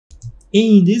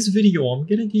In this video, I'm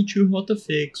gonna teach you how to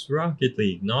fix Rocket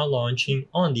League not launching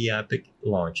on the Epic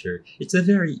Launcher. It's a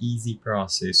very easy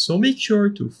process, so make sure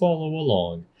to follow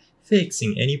along.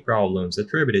 Fixing any problems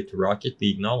attributed to Rocket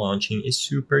League not launching is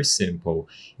super simple.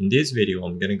 In this video,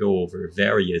 I'm gonna go over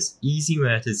various easy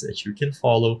methods that you can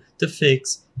follow to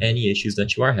fix any issues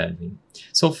that you are having.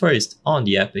 So first, on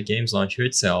the Epic Games Launcher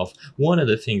itself, one of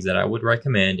the things that I would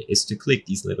recommend is to click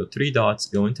these little three dots,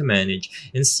 go into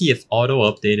Manage, and see if Auto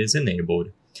Update is enabled.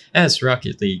 As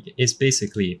Rocket League is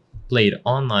basically played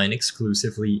online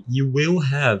exclusively, you will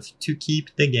have to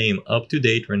keep the game up to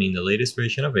date running the latest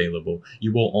version available.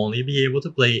 You will only be able to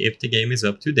play if the game is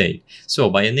up to date. So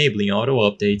by enabling auto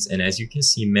updates, and as you can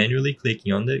see manually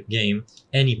clicking on the game,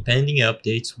 any pending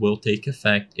updates will take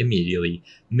effect immediately.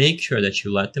 Make sure that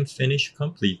you let them finish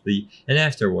completely, and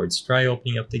afterwards try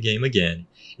opening up the game again.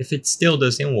 If it still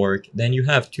doesn't work, then you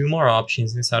have two more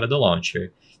options inside of the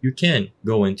launcher. You can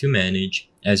go into Manage,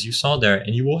 as you saw there,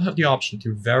 and you will have the option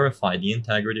to verify the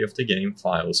integrity of the game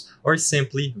files, or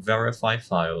simply verify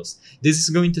files. This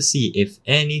is going to see if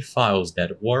any files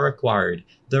that were acquired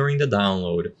during the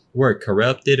download were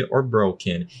corrupted or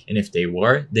broken, and if they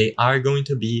were, they are going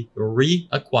to be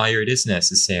reacquired as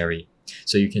necessary.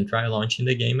 So you can try launching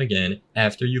the game again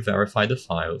after you verify the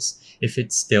files. If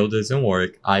it still doesn't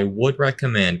work, I would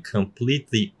recommend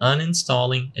completely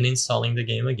uninstalling and installing the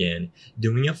game again.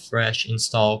 Doing a fresh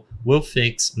install will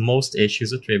fix most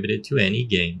issues attributed to any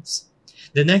games.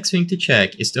 The next thing to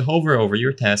check is to hover over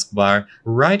your taskbar,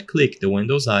 right-click the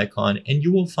Windows icon, and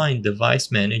you will find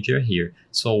Device Manager here.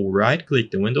 So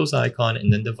right-click the Windows icon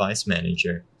and then Device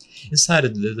Manager. Inside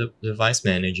of the Device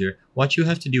Manager, what you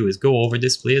have to do is go over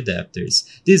Display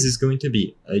Adapters. This is going to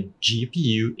be a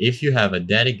GPU if you have a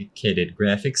dedicated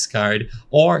graphics card,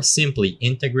 or simply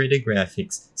integrated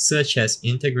graphics such as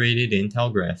integrated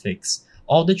Intel graphics.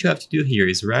 All that you have to do here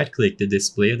is right-click the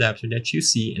display adapter that you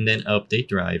see and then Update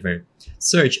Driver.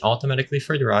 Search automatically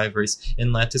for drivers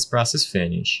and let this process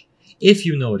finish. If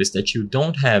you notice that you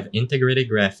don't have integrated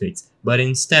graphics, but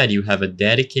instead you have a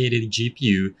dedicated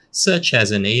GPU, such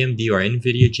as an AMD or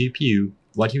NVIDIA GPU,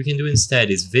 what you can do instead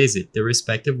is visit the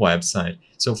respective website.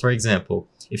 So for example,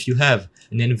 if you have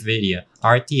an NVIDIA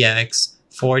RTX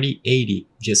 4080,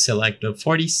 just select the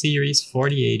 40 series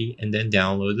 4080 and then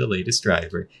download the latest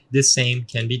driver. The same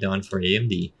can be done for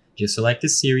AMD. Just select the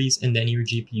series and then your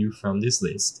GPU from this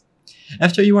list.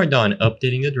 After you are done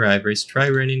updating the drivers, try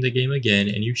running the game again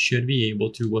and you should be able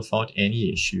to without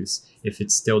any issues. If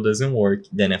it still doesn't work,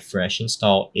 then a fresh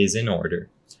install is in order.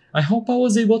 I hope I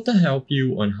was able to help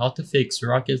you on how to fix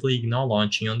Rocket League not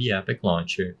launching on the Epic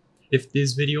Launcher. If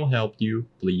this video helped you,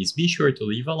 please be sure to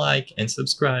leave a like and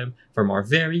subscribe for more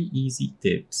very easy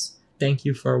tips. Thank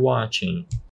you for watching.